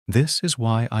This is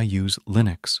why I use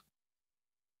Linux.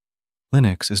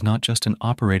 Linux is not just an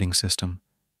operating system.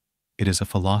 It is a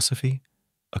philosophy,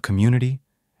 a community,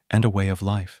 and a way of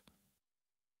life.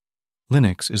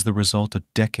 Linux is the result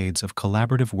of decades of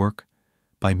collaborative work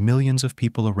by millions of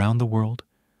people around the world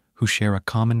who share a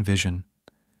common vision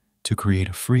to create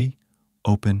a free,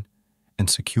 open, and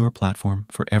secure platform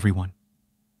for everyone.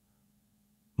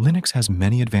 Linux has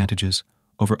many advantages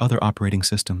over other operating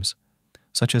systems,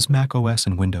 such as Mac OS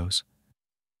and Windows.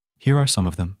 Here are some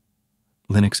of them.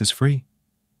 Linux is free.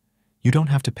 You don't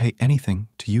have to pay anything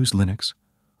to use Linux,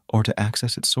 or to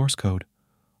access its source code,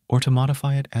 or to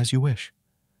modify it as you wish.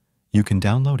 You can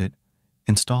download it,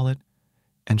 install it,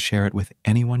 and share it with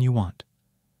anyone you want.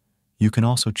 You can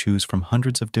also choose from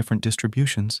hundreds of different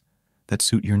distributions that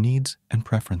suit your needs and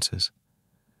preferences.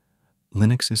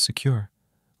 Linux is secure.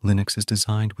 Linux is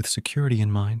designed with security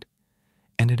in mind,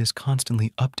 and it is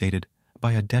constantly updated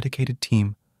by a dedicated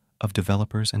team of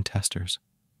developers and testers.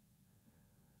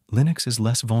 Linux is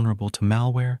less vulnerable to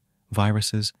malware,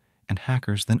 viruses, and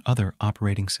hackers than other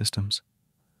operating systems.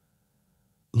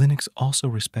 Linux also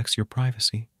respects your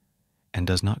privacy and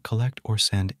does not collect or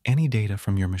send any data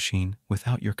from your machine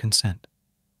without your consent.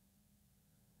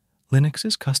 Linux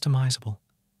is customizable.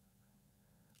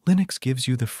 Linux gives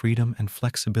you the freedom and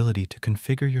flexibility to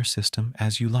configure your system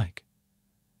as you like.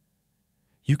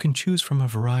 You can choose from a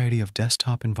variety of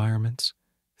desktop environments,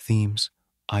 themes,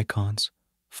 icons,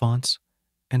 fonts,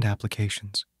 and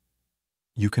applications.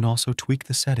 You can also tweak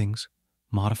the settings,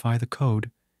 modify the code,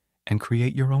 and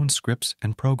create your own scripts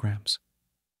and programs.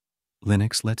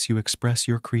 Linux lets you express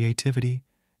your creativity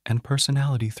and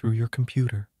personality through your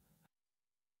computer.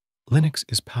 Linux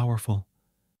is powerful.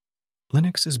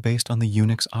 Linux is based on the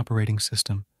Unix operating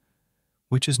system,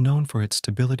 which is known for its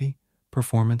stability,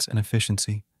 performance, and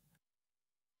efficiency.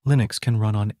 Linux can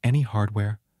run on any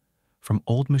hardware, from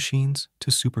old machines to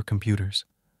supercomputers.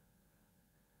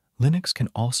 Linux can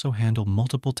also handle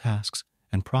multiple tasks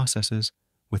and processes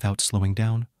without slowing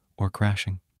down or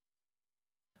crashing.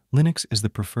 Linux is the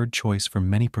preferred choice for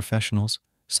many professionals,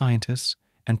 scientists,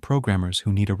 and programmers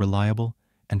who need a reliable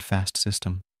and fast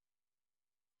system.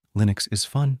 Linux is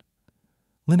fun.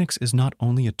 Linux is not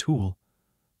only a tool,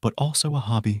 but also a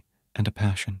hobby and a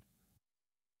passion.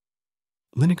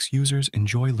 Linux users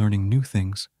enjoy learning new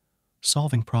things,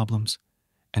 solving problems,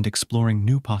 and exploring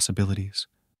new possibilities.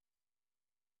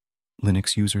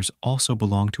 Linux users also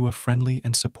belong to a friendly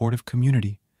and supportive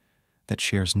community that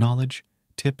shares knowledge,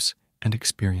 tips, and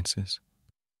experiences.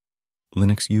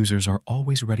 Linux users are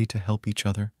always ready to help each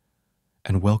other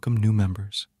and welcome new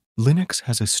members. Linux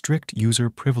has a strict user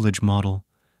privilege model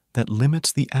that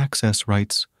limits the access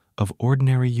rights of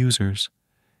ordinary users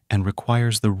and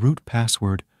requires the root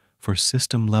password for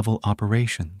system-level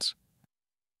operations.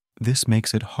 This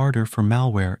makes it harder for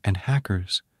malware and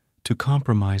hackers to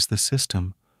compromise the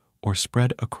system or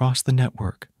spread across the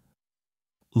network.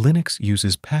 Linux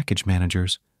uses package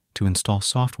managers to install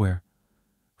software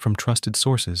from trusted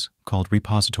sources called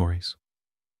repositories.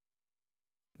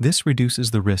 This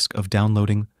reduces the risk of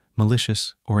downloading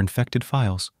malicious or infected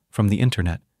files from the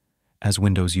internet, as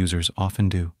Windows users often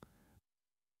do.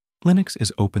 Linux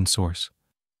is open source,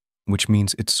 which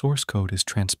means its source code is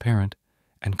transparent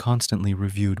and constantly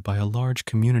reviewed by a large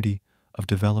community of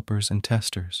developers and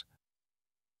testers.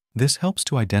 This helps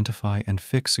to identify and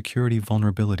fix security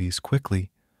vulnerabilities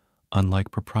quickly,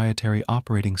 unlike proprietary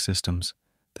operating systems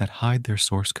that hide their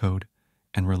source code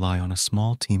and rely on a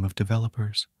small team of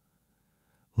developers.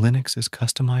 Linux is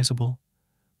customizable,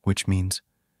 which means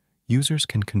users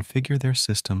can configure their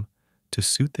system to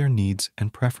suit their needs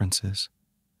and preferences.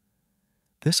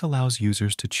 This allows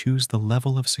users to choose the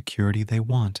level of security they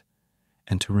want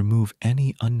and to remove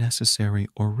any unnecessary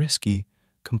or risky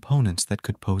components that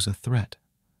could pose a threat.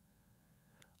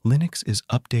 Linux is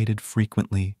updated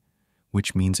frequently,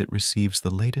 which means it receives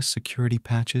the latest security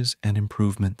patches and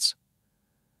improvements.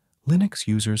 Linux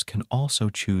users can also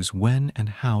choose when and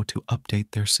how to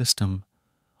update their system,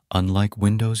 unlike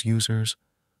Windows users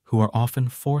who are often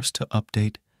forced to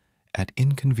update at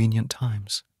inconvenient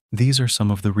times. These are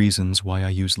some of the reasons why I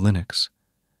use Linux,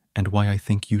 and why I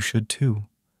think you should too.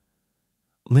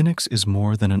 Linux is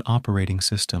more than an operating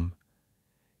system.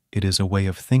 It is a way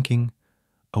of thinking,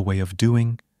 a way of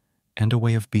doing, and a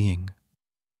way of being.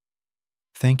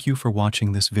 Thank you for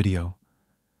watching this video.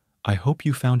 I hope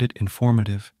you found it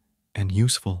informative and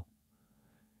useful.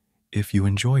 If you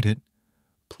enjoyed it,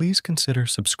 please consider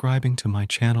subscribing to my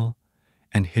channel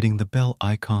and hitting the bell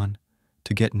icon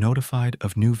to get notified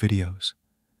of new videos.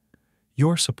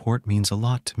 Your support means a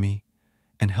lot to me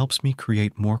and helps me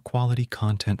create more quality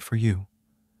content for you.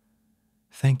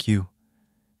 Thank you,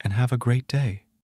 and have a great day.